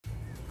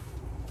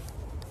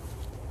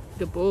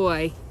Good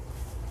boy.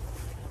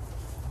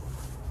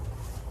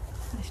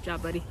 Nice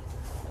job, buddy.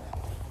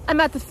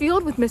 I'm at the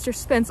field with Mr.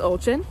 Spence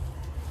Olchen.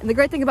 And the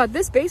great thing about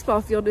this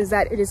baseball field is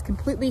that it is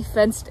completely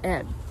fenced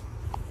in.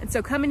 And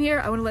so coming here,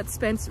 I want to let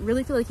Spence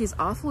really feel like he's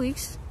off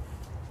leash,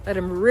 let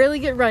him really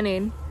get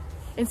running,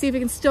 and see if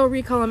we can still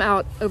recall him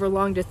out over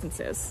long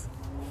distances.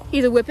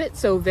 He's a whippet,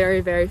 so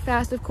very, very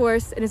fast, of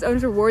course, and his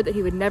owners reward that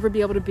he would never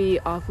be able to be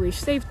off leash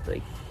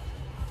safely.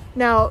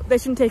 Now, they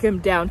shouldn't take him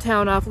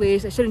downtown off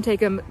leash, they shouldn't take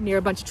him near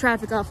a bunch of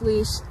traffic off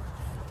leash,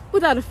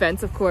 without a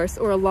fence, of course,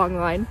 or a long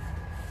line.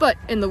 But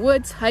in the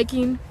woods,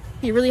 hiking,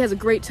 he really has a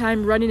great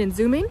time running and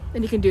zooming,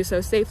 and he can do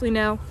so safely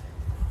now,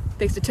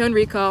 thanks to tone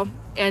recall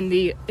and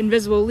the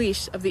invisible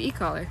leash of the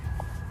e-collar.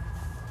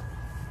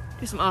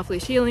 Do some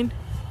off-leash healing.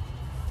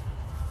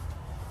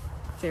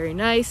 Very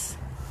nice.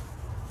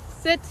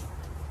 Sit.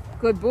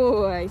 Good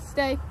boy.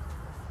 Stay.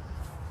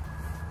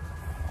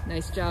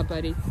 Nice job,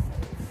 buddy.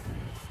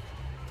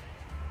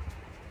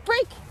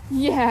 Break.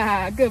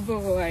 Yeah, good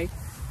boy.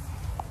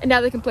 And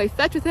now they can play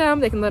fetch with him.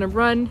 They can let him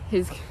run,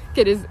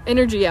 get his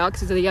energy out,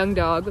 because he's a young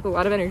dog with a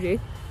lot of energy,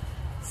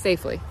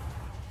 safely.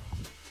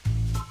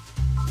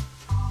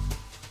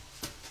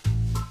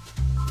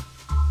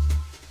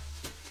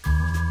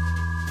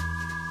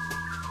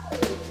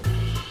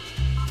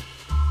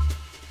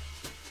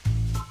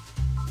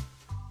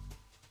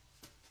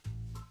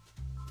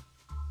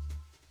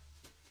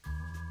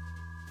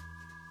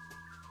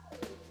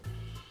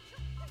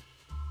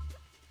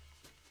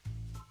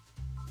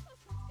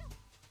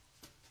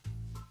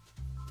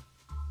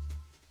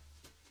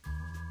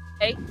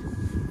 Hey.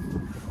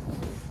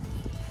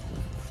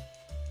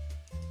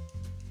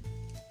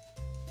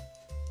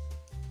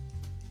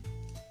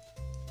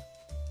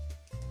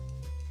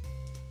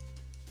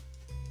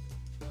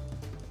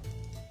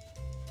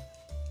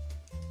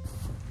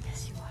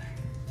 Yes, you are.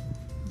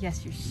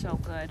 Yes, you're so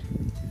good.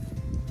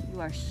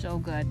 You are so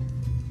good.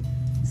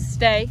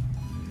 Stay.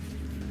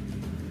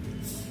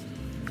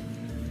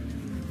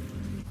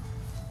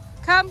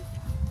 Come.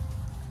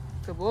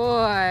 Good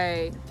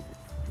boy.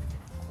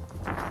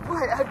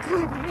 What a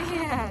good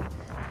man!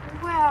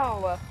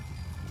 Wow!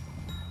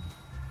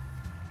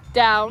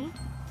 Down.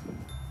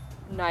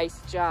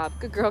 Nice job.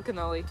 Good girl,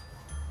 Cannoli.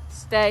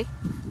 Stay.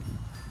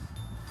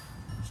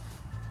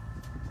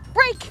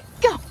 Break!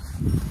 Go!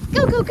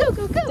 Go, go, go,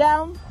 go, go!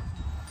 Down.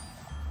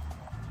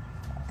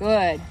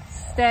 Good.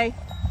 Stay.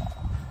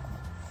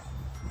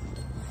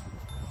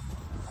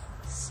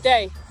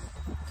 Stay.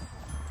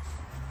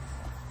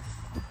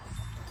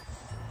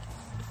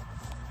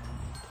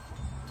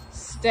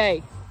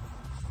 Stay.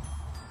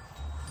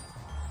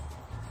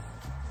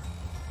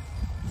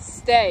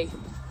 Stay.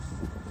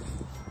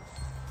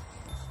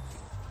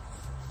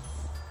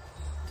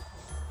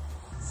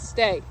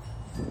 Stay.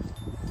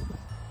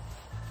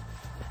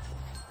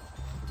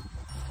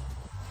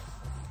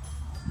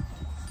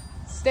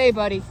 Stay,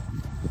 buddy.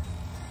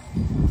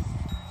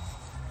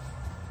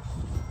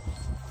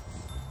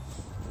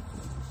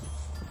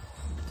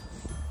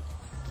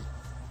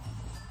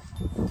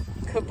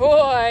 Good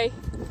boy.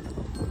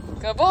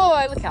 Good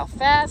boy. Look how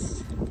fast.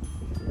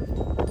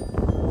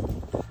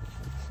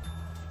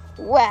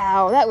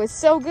 Wow, that was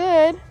so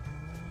good.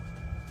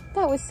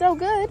 That was so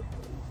good.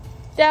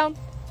 Down.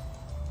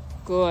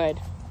 Good.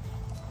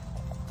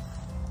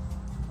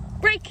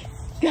 Break.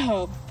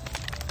 Go.